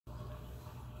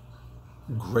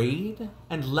Grade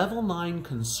and Level 9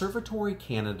 Conservatory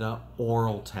Canada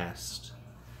oral test.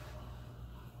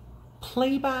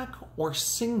 Playback or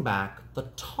sing back the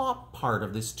top part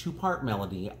of this two-part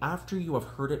melody after you have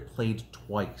heard it played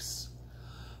twice.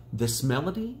 This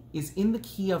melody is in the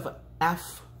key of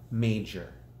F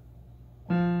major.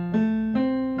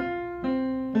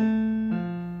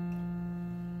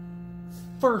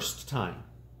 First time.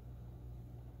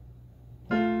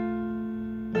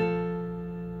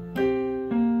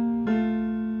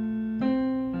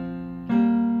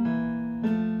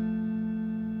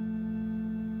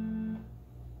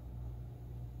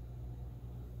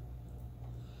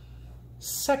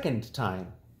 Second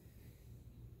time.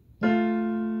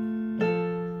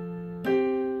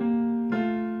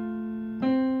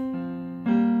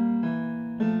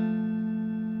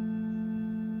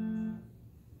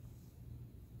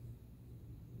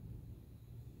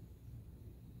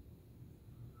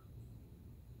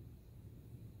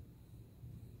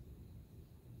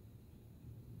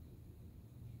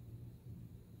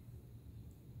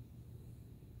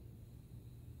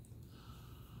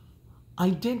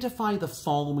 Identify the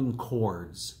following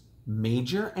chords: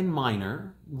 major and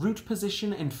minor, root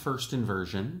position and first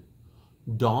inversion,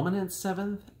 dominant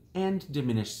seventh, and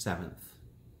diminished seventh.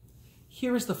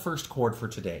 Here is the first chord for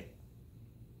today.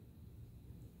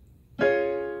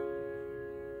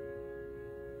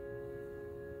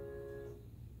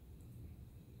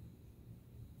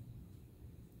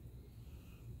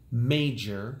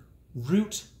 Major,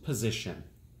 root position.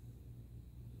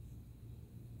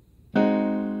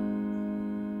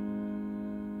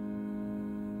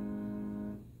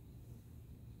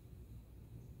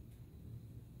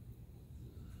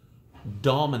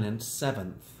 Dominant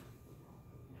seventh.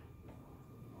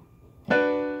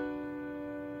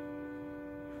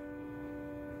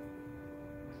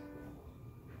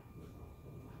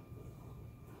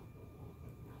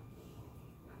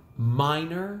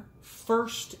 Minor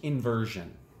first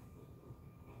inversion.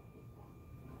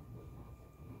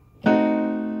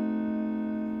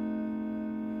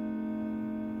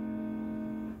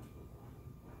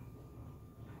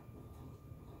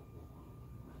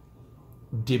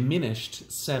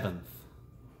 Diminished seventh.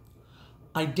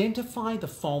 Identify the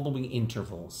following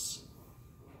intervals.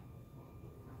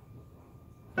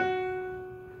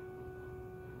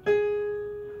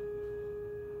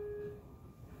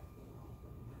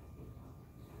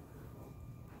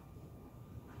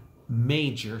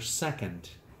 Major second.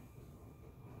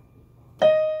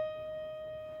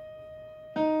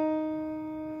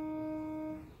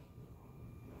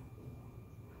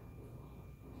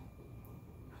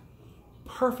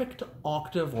 Perfect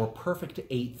octave or perfect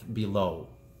eighth below.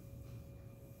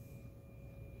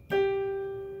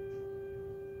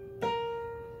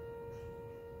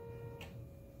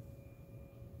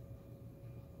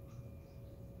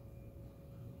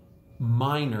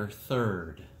 Minor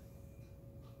third.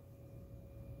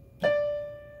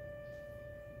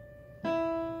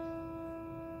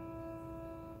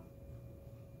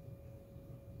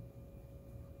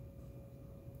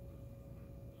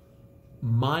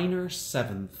 Minor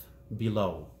seventh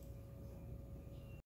below.